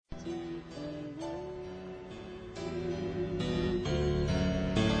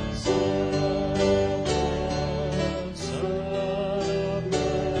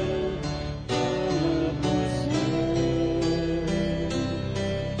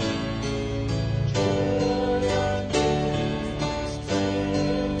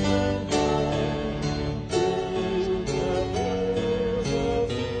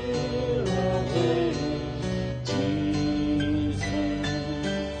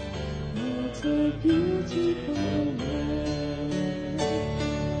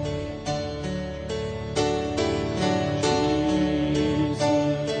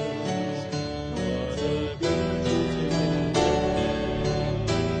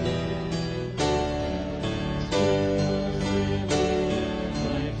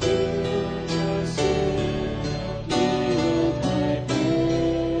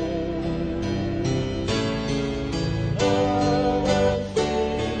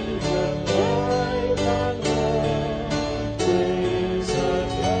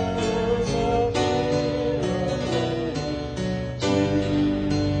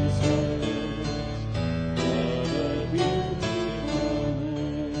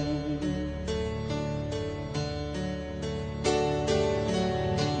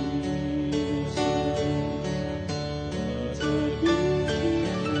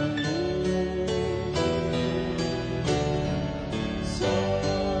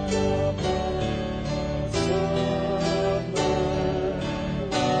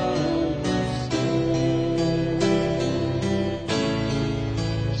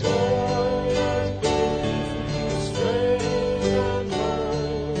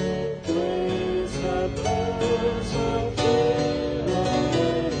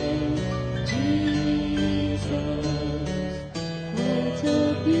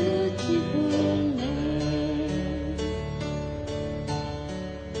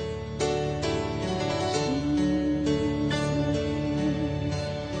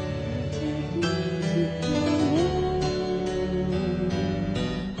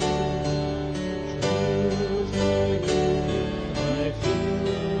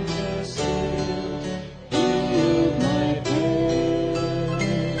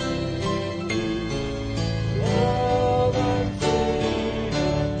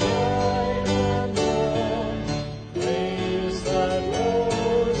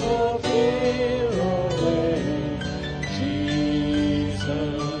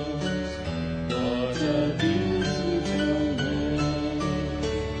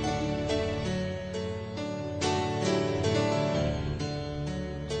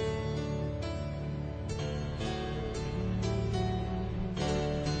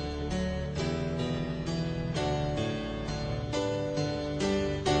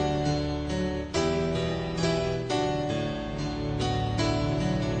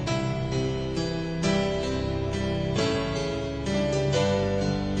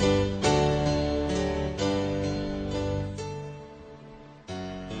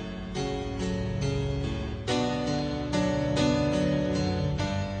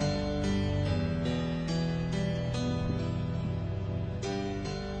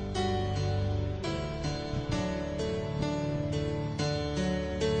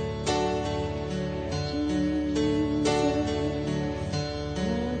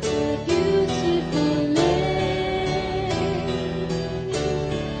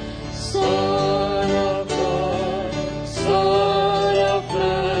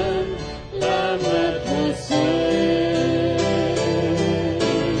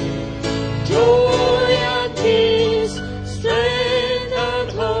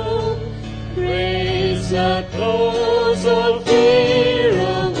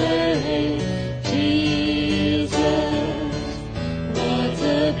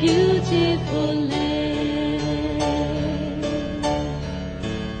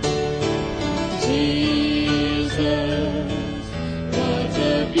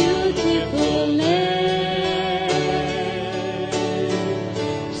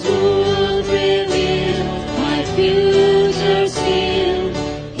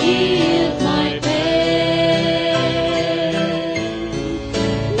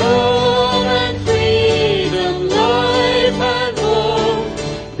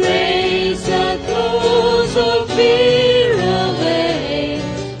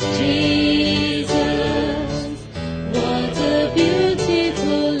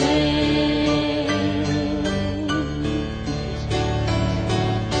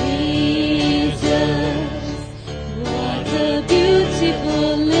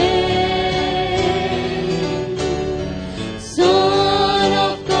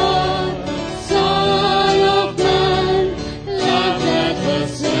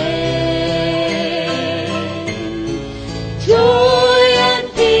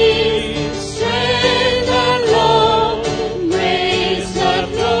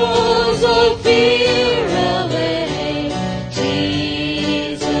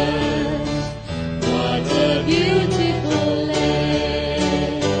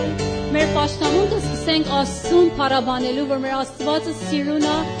Parabanelu vermerastvat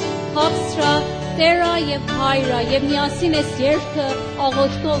siruna hapstra tera yev hayra yev niasin esierka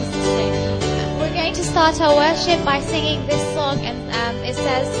agotkov sing. We're going to start our worship by singing this song, and it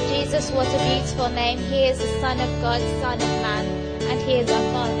says, Jesus, what a beautiful name. He is the Son of God, Son of Man, and He is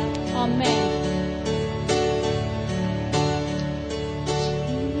our Father. Amen.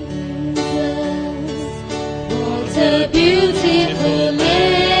 What a beautiful name.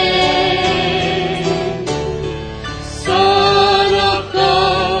 Son of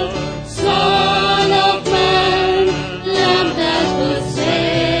God, Son of Man, Lamb that was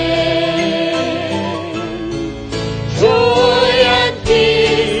slain. Joy and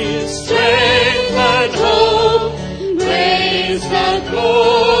peace, strength and hope, grace that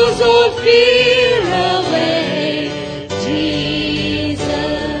blows all fear away. Jesus,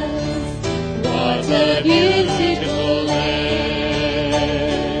 what a beautiful name.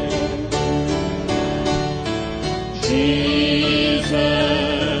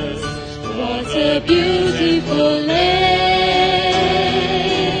 Jesus, what a beautiful name.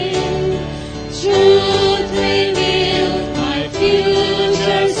 Truth revealed, my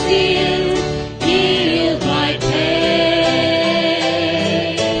future sealed, healed my pain.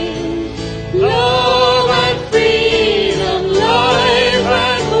 Love and freedom, life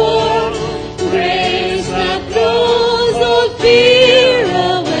and more, grace that blows all fear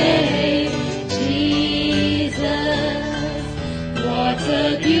away. Jesus, what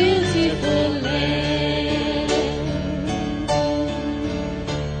a beautiful name.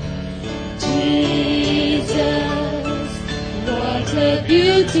 Jesus, what a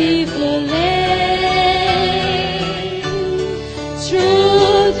beautiful name.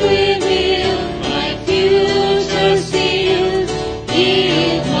 Truth revealed, my future sealed,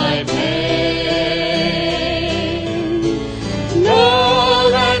 healed my pain.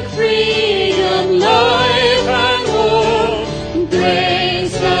 Love and freedom, life and hope,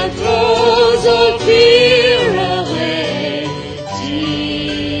 grace that throws all fear away.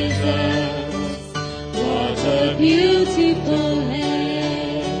 Jesus, what a beautiful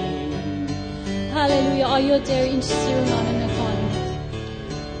name. Hallelujah. آیا در این چیزی رو نام می‌خوانید؟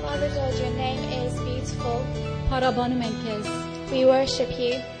 Father God, your name is beautiful. Parabanım enkez. We worship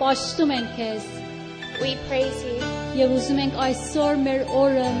you. Baştım enkez. We praise you. Եվ ուզում ենք այսօր մեր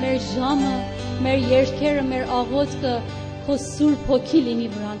օրը, մեր ժամը, մեր երգերը, մեր աղոթքը քո սուրբ հոգի լինի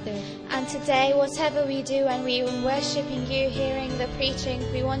վրան Տեր։ And today, whatever we do when we are worshiping you, hearing the preaching,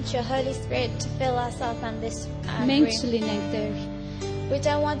 we want your Holy Spirit to fill us up in this Մենք room. չլինենք Տեր։ We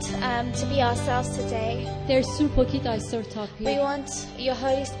don't want to be ourselves today. Տեր սուրբ հոգիդ այսօր թափի։ We want your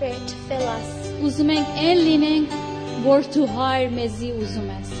Holy Spirit to fill us. Ուզում ենք այն լինենք, որ դու հայր մեզի ուզում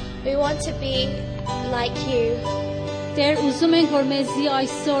ես։ We want to be like you. Տեր ուզում ենք որ մեզի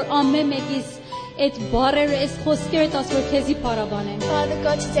այսօր ամեն մեկից այդ բառերը, այս խոսքերը տաս որ քեզի փառաբանեն։ Father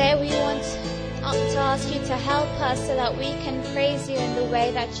God, today we want to ask you to help us so that we can praise you in the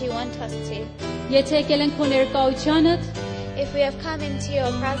way that you want us to. Եթե եկել ենք քո ներկայությանդ, If we have come into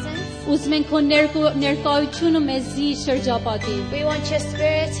your presence, ուզում ենք քո ներկայությունը մեզի շրջապատի։ we want your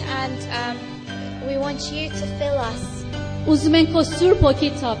Spirit and we want you to fill us. Ուզում ենք քո սուրբ հոգի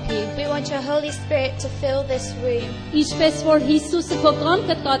թափի։ We want your Holy Spirit to fill this room. Ինչպես որ Հիսուսը քո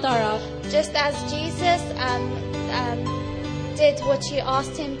կամքը կատարավ, Just as Jesus did what you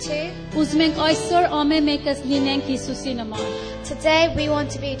asked him to, ուզում ենք այսօր ամեն մեկս լինենք Հիսուսի նման։ today we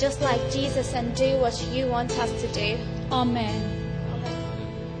want to be just like Jesus and do what you want us to do. Ամեն։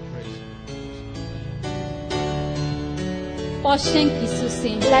 Պաշտենք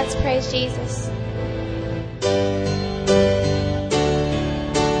Հիսուսին։ Let's praise Jesus.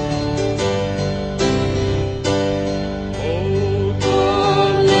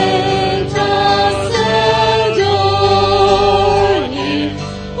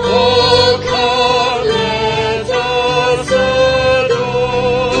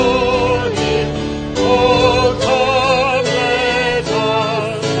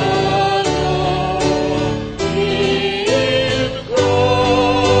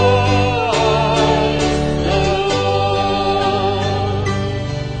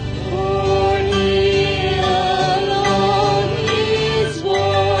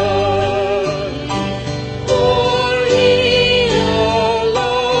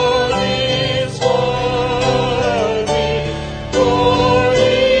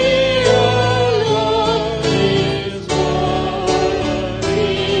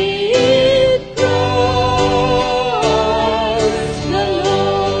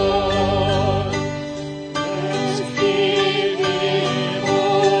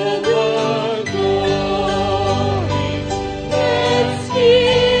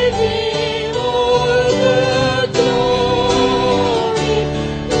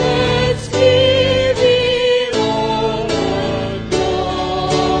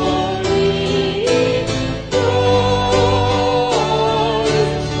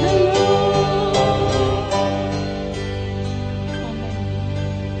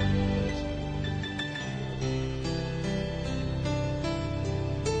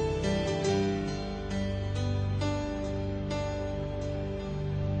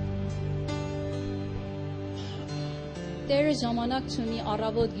 Տերը ժամանակ չունի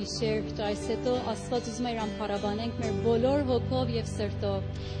առավոտ գիշեր, այս հետո Աստված ուզում է իրան փառաբանենք մեր բոլոր հոգով եւ սրտով։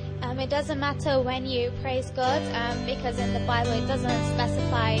 It doesn't matter when you praise God, because in the Bible it doesn't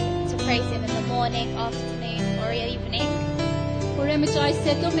specify to praise Him in the morning, afternoon, or evening. Ուրեմն այս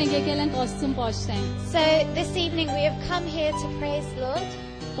հետո մենք եկել ենք Աստծուն պաշտենք։ So this evening we have come here to praise the Lord.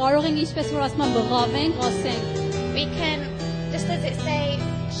 Կարող ենք ինչպես որ ասում են բղավենք, ասենք։ We can, just as it say,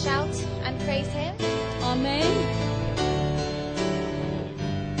 shout and praise Him. Ամեն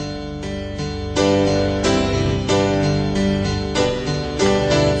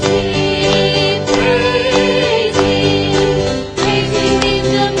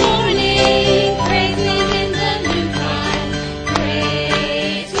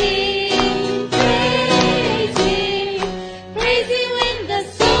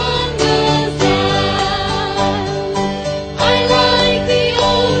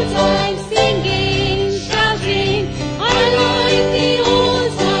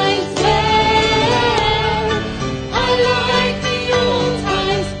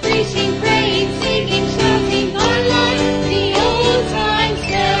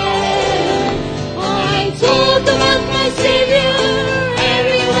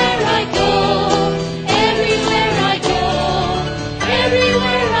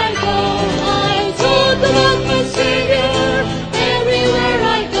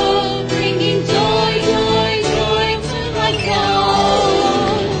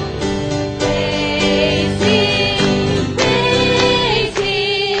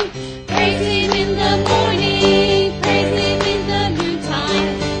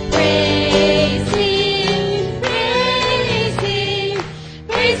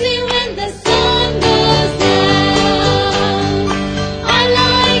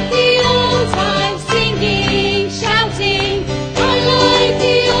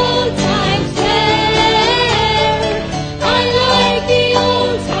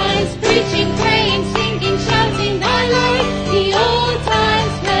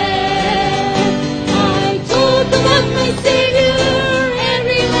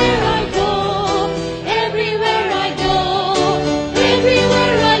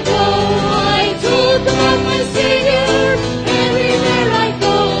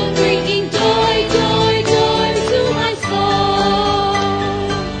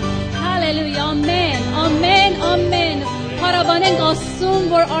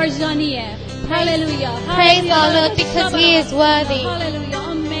Hallelujah. Praise our Lord because He is worthy. Hallelujah.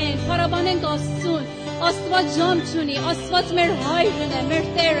 Amen. Փառաբանենք Աստծուն։ Աստված ժամ չունի, Աստված մեր հայրն է, մեր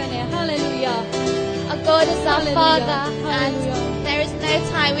Տերն է։ Hallelujah. Our God is our Hallelujah. Father, Hallelujah. and there is no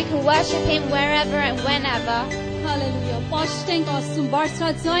time we can worship Him wherever and whenever. Hallelujah. Պաշտենք Աստծուն,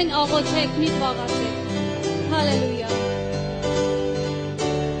 բարձրաձայն աղոթեք, մի վաղացեք։ Hallelujah.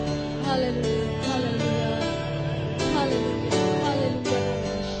 Hallelujah. Hallelujah. Hallelujah. Hallelujah.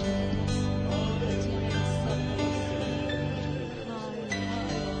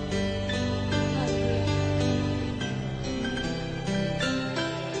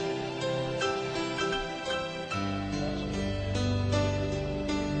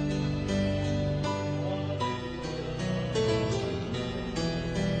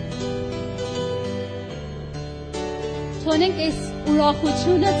 Թողնենք այս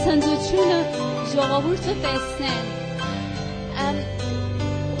ուրախությունը, ցնծությունը ժողովուրդը տեսնեն։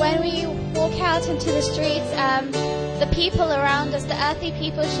 When we walk out into the streets, the people around us, the earthly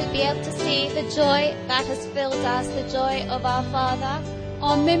people, should be able to see the joy that has filled us, the joy of our Father.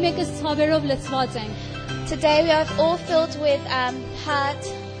 Ամեն մեկս ցավերով լցված ենք։ Today we are all filled with hurt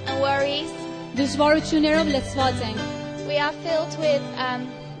and worries. Դժվարություններով լցված ենք։ We are filled with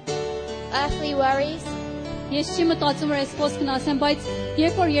earthly worries. Ես չի մտածում որ այս խոսքն ասեմ, բայց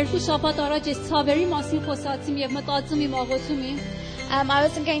երբ որ երկու շաբաթ առաջ ես ցավերի մասին խոսացիմ եւ մտածում իմ աղոթում իմ, I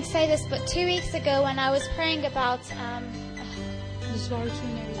wasn't going to say this, but 2 weeks ago when I was praying about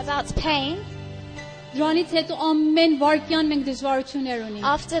pain, դրանից հետո ամեն վարքյան մենք դժվարություններ ունենք։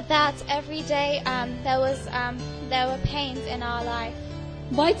 after that every day there were pains in our life.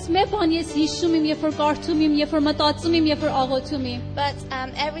 Բայց մի բան ես հիշում եմ, երբ որ կարդում եմ, երբ որ մտածում եմ, երբ որ աղոթում եմ։ But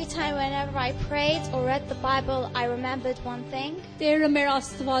every time whenever I prayed or read the Bible, I remembered one thing. Տերը մեր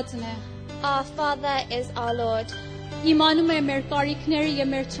Աստվածն է։ Our Father is our Lord. Իմանում է մեր կարիքները եւ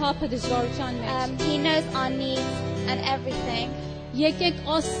մեր չափը դժվարության մեջ։ He knows our needs and everything. Եկեք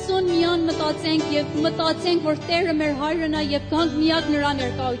Աստծուն միան մտածենք եւ մտածենք, որ Տերը մեր հայրն է եւ գանք միակ նրա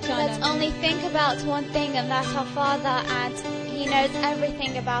ներկայությանը։ Let's only think about one thing, and that's our Father, and He knows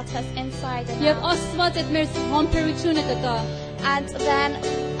everything about us inside and Եվ out. Աստված այդ մեր համբերությունը կտա։ And then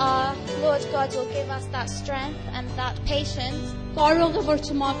our Lord God will give us that strength and that patience. Կարող է որ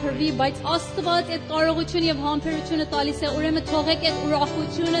չմաքրվի, բայց Աստված այդ կարողությունը եւ համբերությունը տալիս է, ուրեմն թողեք այդ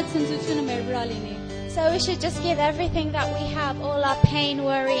ուրախությունը, ցնծությունը մեր վրա լինի։ So we should just give everything that we have, all our pain,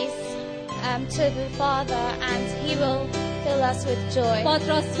 worries, to the Father, and He will fill us with joy.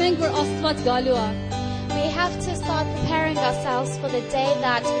 Պատրաստվենք, որ Աստված գալու է։ We have to start preparing ourselves for the day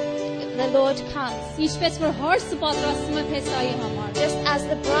that the Lord comes. Ինչպես որ հարսը պատրաստվում է Փեսայի համար։ Just as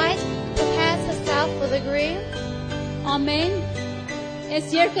the bride prepares herself for the groom. Ամեն։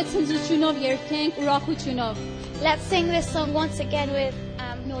 Այս երկը ցնծությունով երգենք, ուրախությունով։ Let's sing this song once again with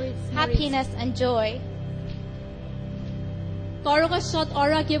happiness and joy. Կարող է շատ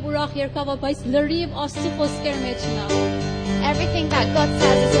արագ եւ ուրախ երգավ, բայց լրիվ Աստծո խոսքեր մեջ նա։ Everything that God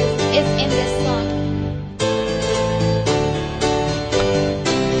says is in this song.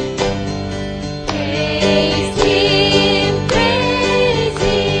 Praise Him, praise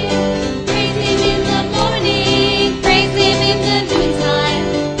Him, praise Him in the morning, praise Him in the noontime,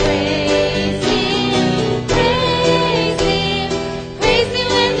 praise Him, praise Him, praise Him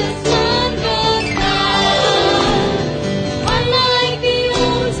when the sun goes down. I like the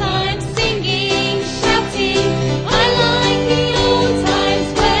old times singing, shouting. I like the old times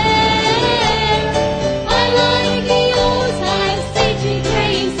where I like the old times singing,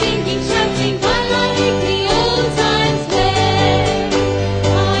 praying, singing, shouting. I like the old times where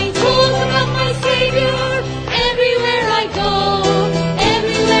I talk about my Savior everywhere I go,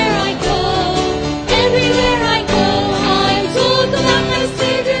 everywhere I go, everywhere I go. I talk about my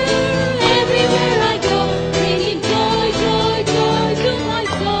Savior everywhere I go, bringing joy, joy, joy to my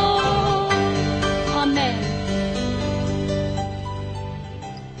soul. Amen.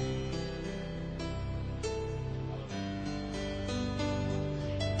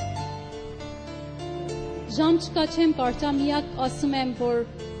 Ժամ չկա չեմ կարդա, միակ ասում եմ, որ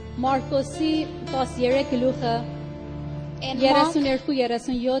Մարկոսի 13 գլուխը In Mark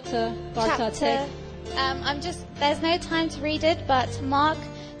 32-37 կարդացեք։ there's no time to read it, but Mark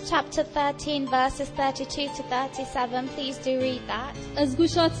chapter 13 verses 32 to 37, please do read that.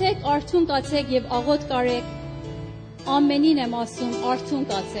 Զգուշացեք, արթուն կացեք եւ աղոտ կարեք։ Ամենին եմ ասում, արթուն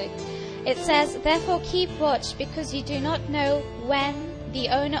կացեք։ It says, therefore keep watch, because you do not know when the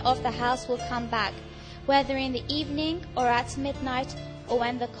owner of the house will come back, whether in the evening or at midnight or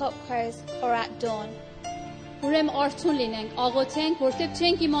when the cock crows or at dawn. Ուրեմն արթուն լինենք, աղոթենք, որտեղ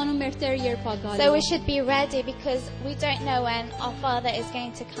չենք իմանում մեր Տերը երբ է գալու։ So we should be ready, because we don't know when our Father is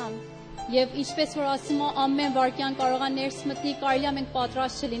going to come. Եվ ինչպես որ ասում է, ամեն վարքյան կարող է ներս մտնի, կարելի է մենք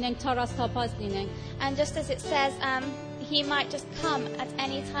պատրաստ չլինենք, թարասթափած լինենք։ And just as it says, He might just come at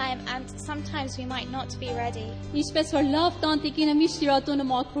any time, and sometimes we might not be ready. Ինչպես որ լավ տանտիկինը միշտ իր տունը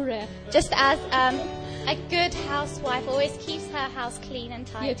մաքուր է։ Just as a good housewife always keeps her house clean and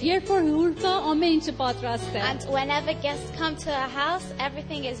Եվ tidy. երբ որ հյուր կա, ամեն ինչը պատրաստ է։ And whenever guests come to her house,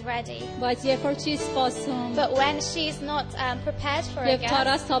 everything is ready. Բայց երբ որ չի սպասում, But when she's not prepared for a եւ guest,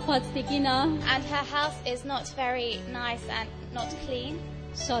 թարասթափած տիկինը, and her house is not very nice and not clean,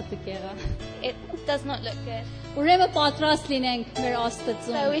 շատ դկեր է։ it does not look good. Ուրեմն պատրաստ լինենք մեր So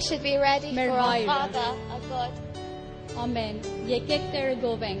Աստծուն։ we should be ready Մեր for our Հայրը։ Father, our God. Ամեն։ Եկեք Տերը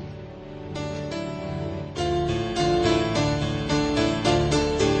գովենք։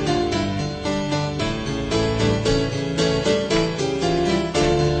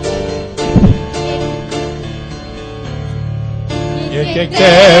 Եկեք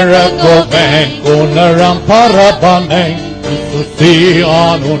Տերը գովենք ու նրան փառաբանենք, Հիսուսի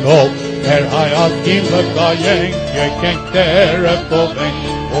անունով մեր հայացքին վկայենք, եկենք Տերը գովենք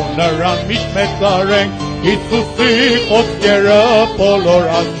ու նրան միշտ մեծարենք, Հիսուսի խոսքերը բոլոր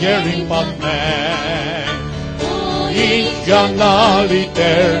ազգերին պատմենք։ Ինչ ճանալի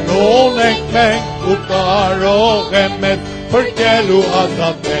Տերն ունենք մենք ու կարող է մեզ փրկել ու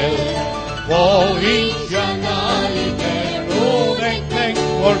ազատել։ Ինչ ճանալի Տեր ունենք մենք,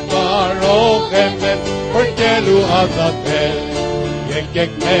 որ կարող է մեզ փրկել ու ազատել։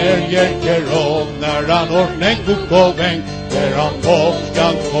 Եկեք մեր երկերով նրան օրհնենք ու գովենք, մեր ամբողջ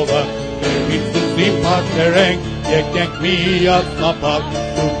կյանքովը մեր Հիսուսի փառք, եկենք միասնապակ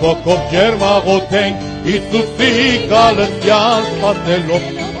ու ոգով ջերմ աղոթենք, Հիսուսի գալստյան սպասելով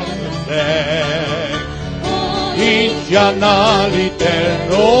պատմենք։ Ինչ ճանալի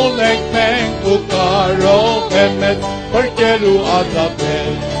Տեր ունենք մենք ու կարող է մեզ փրկել ու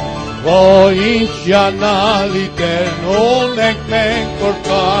ազատել։ Ինչ ճանալի Տեր ունենք մենք, որ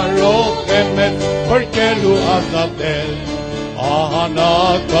կարող է մեզ փրկել ու ազատել։ Ահա նա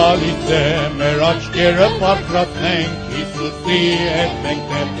գալիս է, մեր աչքերը բարձրացնենք, Isusi e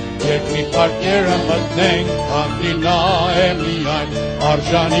mengtem, Jekni partjera më theng, Andina e miaj,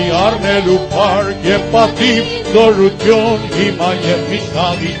 Arshani arnelu park, Je patim, Solucion, Ima je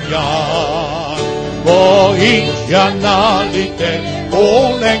mishtavitjan. Po hiç janalite,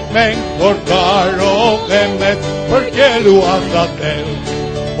 Ulenk meng, Portaro emet, Përkelu azatel.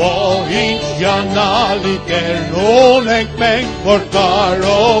 Po hiç janalite, Ulenk meng,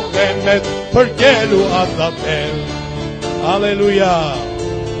 Portaro emet, Përkelu azatel. Aleluja.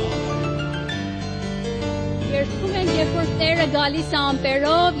 Երգում ենք, երբ որ Տերը գալիս է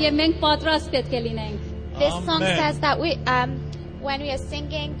ամպերով եւ մենք պատրաստ պետք է լինենք։ This song Amen. says that when we are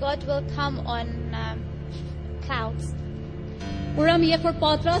singing, God will come on clouds. Ուրեմն երբ որ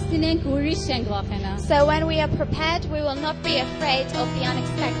պատրաստ լինենք, ուրիշ չենք վախենա։ So when we are prepared, we will not be afraid of the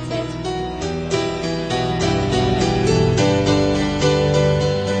unexpected.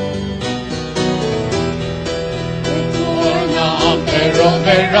 Pero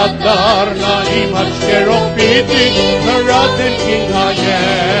meradarna imačkero piti në ratën kinga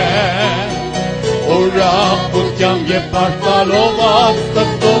jen. Ora putjam je partalova së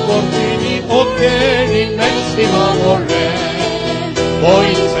të votini o teri me shtima more. Po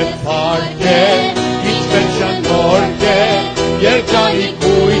iqve parke, iqve qanorke, jergjani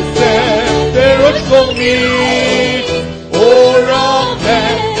kujse, pero qkomit. Ora me,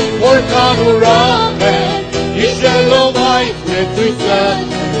 porkan urame, Ishe lovajt me tujtët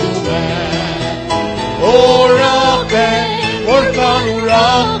në me. O rahen, porkan u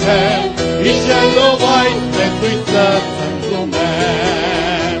rahen, Ishe lovajt me tujtët në me.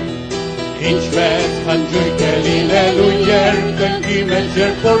 Inqves kanë gjujke lile lujer, Këngime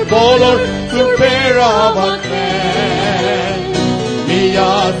qërë por kolor, Sërpera batmen.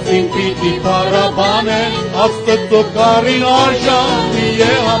 Mia sin piti parabanen, Astë të karin arshan,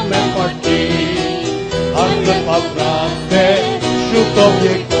 Mije hamen partin. Astë patraste, shuto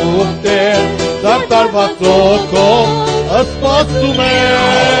pjekute, Zartar batoko, Aspastume,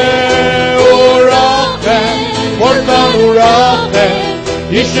 Urahen, porkan urahen,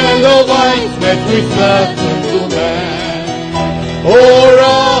 Ishe lovajt me tujtët në tume.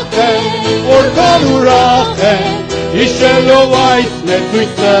 Urahen, porkan urahen, Ishe lovajt me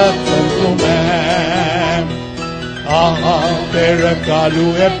tujtët në tume. Aha, tere kalu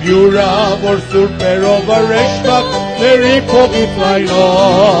e pjura, Vor surpero vërreshtak, Neri po vitlajno.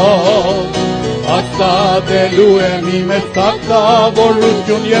 Asta de luemi me sakta, Vor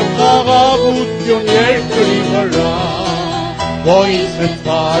rutjun jem kaga, Vutjun jer këri vëra. Po ishe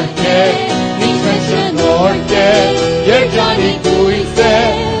t'parke, ishe shënorke, Jergjani kujse,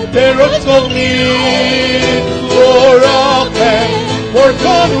 Pero qkomit, Orahen,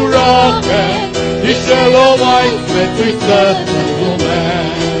 porkan urahen, Ishe lovajt me tujtët në tume.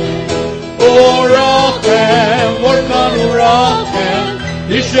 Orahen, porkan urahen,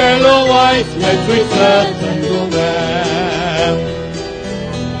 Ishe lovajt me tujtët në tume.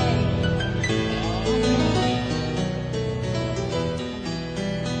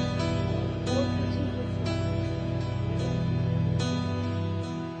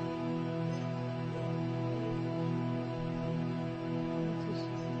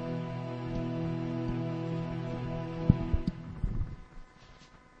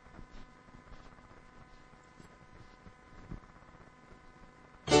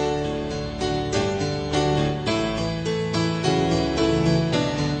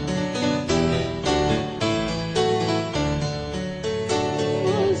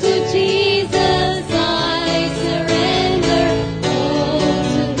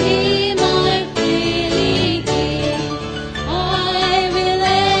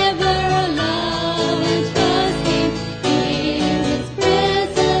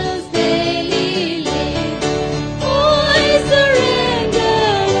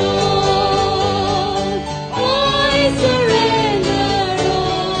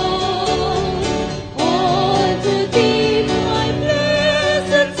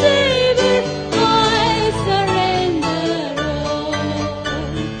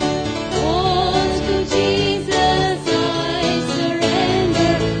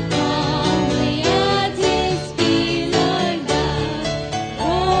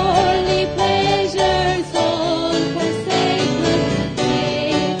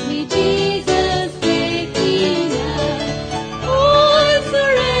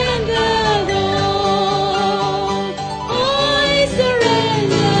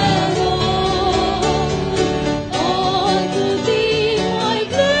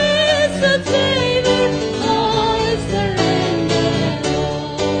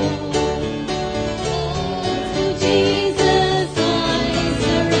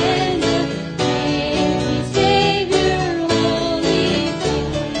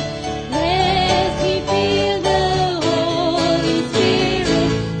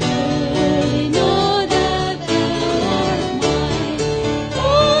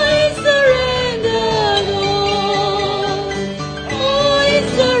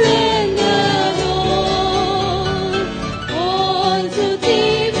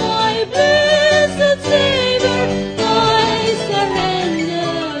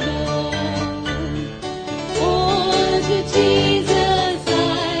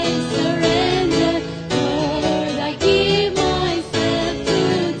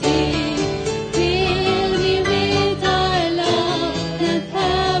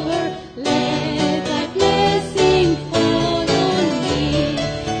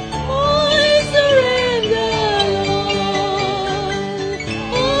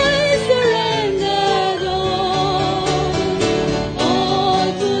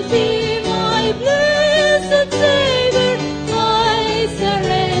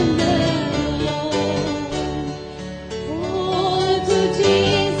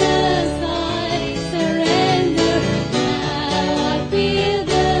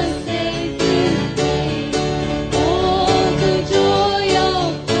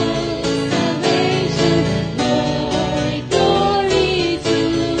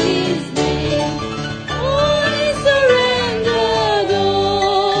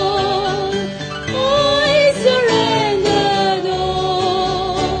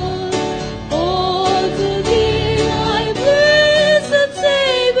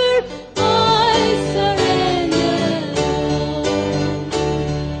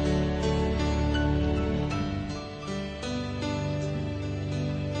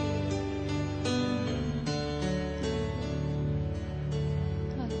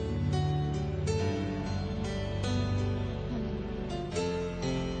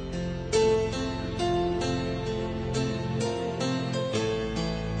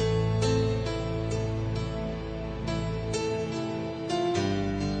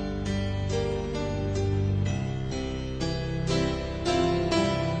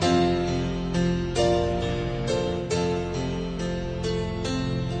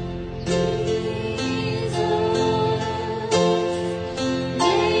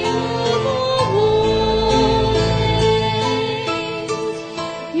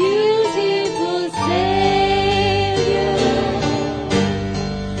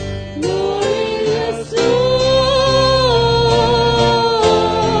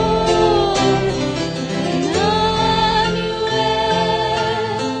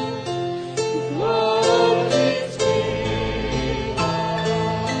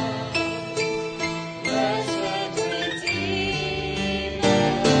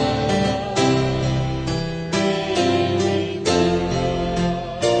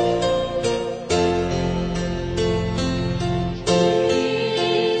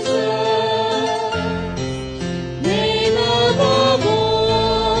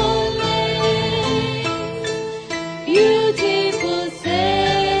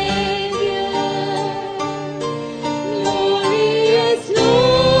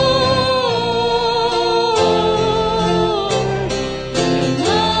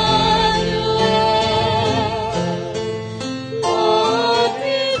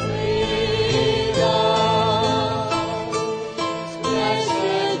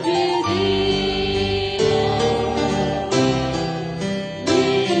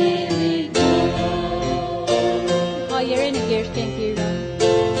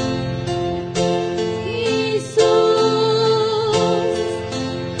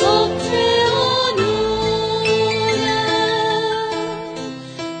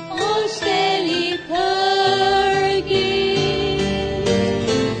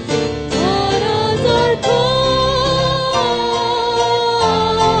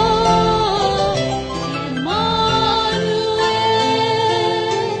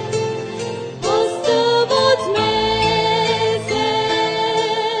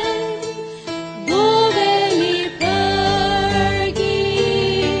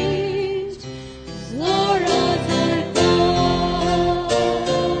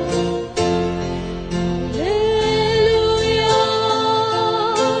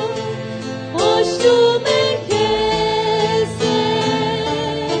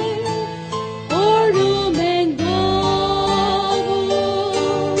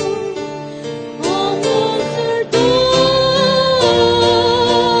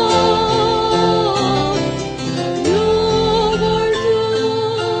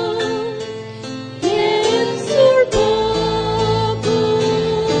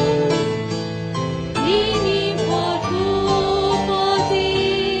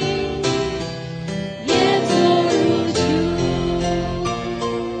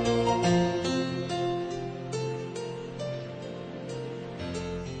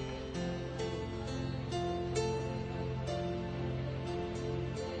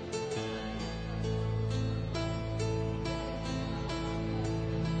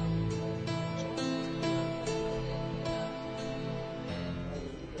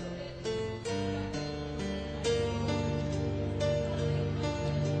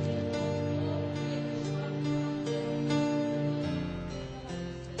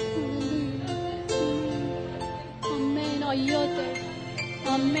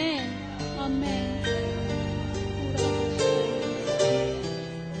 Amen. Amen.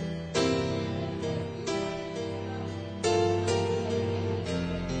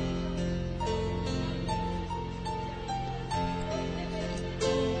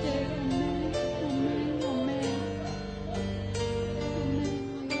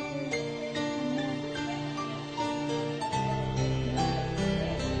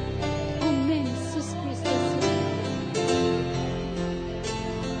 Amen. Jesus Christus.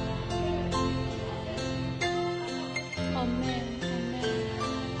 Amen.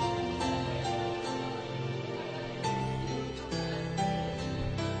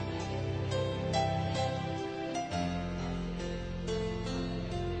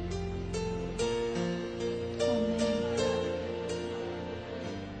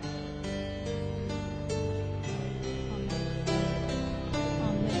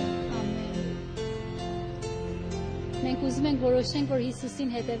 Amen. Մենք ուզում ենք որոշենք, որ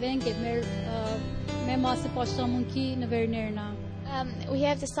Հիսուսին հետևենք եւ մեր մասը պաշտամունքի նվերներն է։ We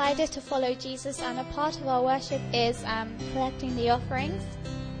have decided to follow Jesus, and a part of our worship is collecting the offerings.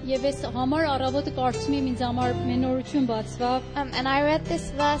 Եվ ես համար առավոտը կարծում եմ ինձ համար մենորություն բացվավ And I read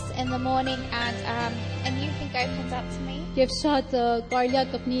this verse in the morning, and a new thing opened up to me. եւ շատ կարելի է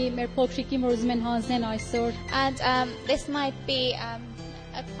կպնի մեր փոքրիկին, որ ուզում են հանձնեն այսօր And this might be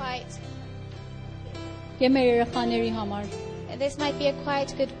a quite եւ մեր երեխաների համար։ a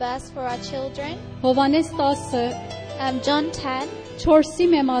quite good verse for our children. Հովանես 10 John 10 4-ի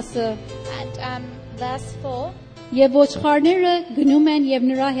մեմասը and verse 4. եւ ոչխարները գնում են եւ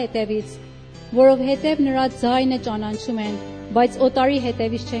նրա հետևից, որովհետեւ նրա ձայնը ճանաչում են, բայց օտարի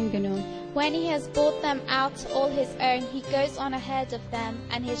հետևից չեն գնում։ When he has brought them out all his own, he goes on ahead of them,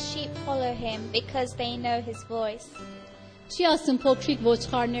 and his sheep follow him because they know his voice. Չի ասում փոքրիկ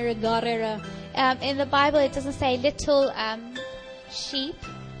ոչխարները, գառերը, In the Bible, it doesn't say little sheep.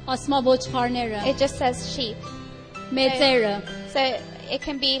 ասում է ոչխարները, It just says sheep. մեծերը, So it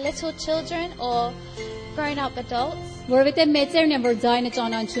can be little children or grown-up adults, որովհետեւ մեծերն են, որ ձայնը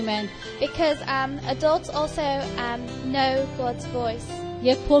ճանաչում են, because adults also know God's voice.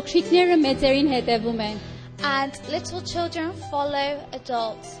 եւ փոքրիկները մեծերին հետևում են։ And little children follow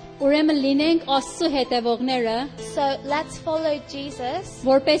adults. Ուրեմն լինենք Աստծո հետևողները, So let's follow Jesus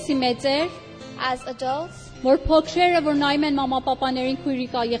որպեսի մեծեր, as adults. որ փոքրերը, որ նայում են մամա-պապաներին,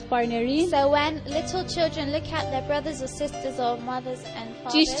 քույրիկա եղբայրներին, So when little children look at their brothers or sisters or mothers and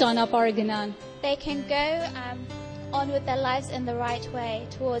ճիշտ fathers, ճանապարհը գնան։ they can go on with their lives in the right way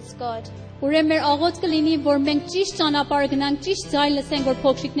towards God. Ուրեմն մեր աղոթքը լինի, որ մենք ճիշտ ճանապարհը գնանք, ճիշտ ձայն լսենք, որ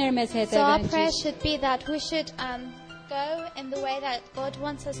փոքրիկները մեզ So our հետևեն։ prayer ճիշտ։ should be that we should go in the way that God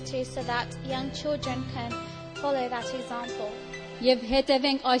wants us to, so that young children can follow that example. Եվ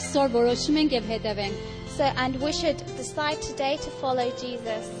հետևենք այսօր, որոշում ենք եւ հետևենք։ So, and we should decide today to follow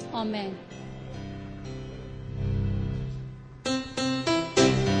Jesus. Ամեն։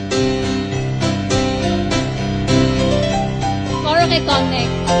 Կարող եք կանգնել։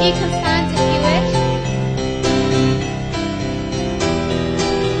 You can stand if you wish.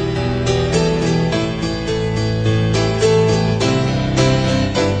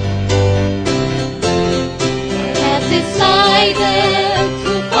 I have decided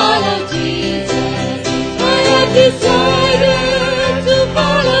to follow Jesus. I have decided to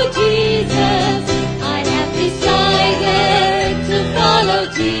follow Jesus. I have decided to follow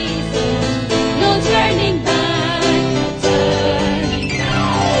Jesus. No turning back, no turning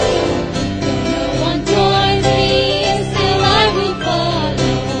back. Though no one joins me, still I will follow.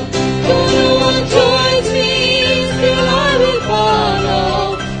 Though no one joins me, still I will follow.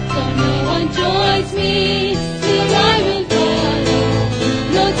 Though no one joins me, still I will follow.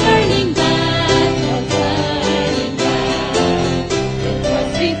 No turning back, no turning back. The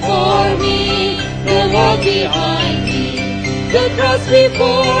cross before me, the world behind me. The cross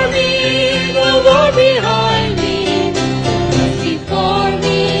before me, the world behind me. The cross before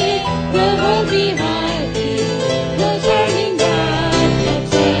me, the world behind me. No turning back, no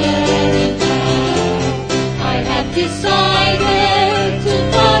turning back. I have decided to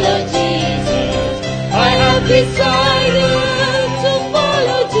follow Jesus. I have decided to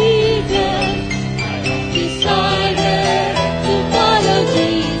follow Jesus. I have decided to follow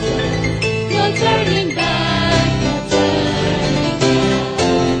Jesus. No turning back, no turning back.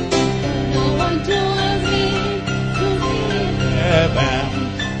 No one joins me to Heaven,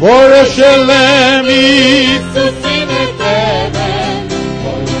 որոշել Իիսուսին հետևեմ,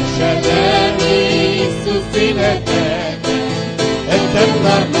 որոշել Իիսուսին հետևեմ, հետեմ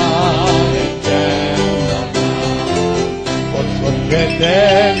դառնալ, ոչ ոք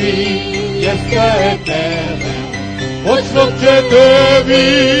հետևի, ես կհետևեմ, ոչ ոք չհետևի, հետևի,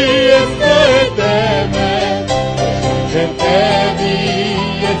 ես կհետևեմ, չհետևի,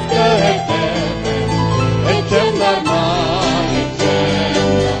 ես կհետևեմ, հետ չեմ դառնա,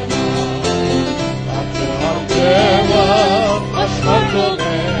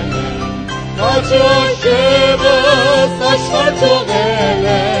 Աշխարհ թողել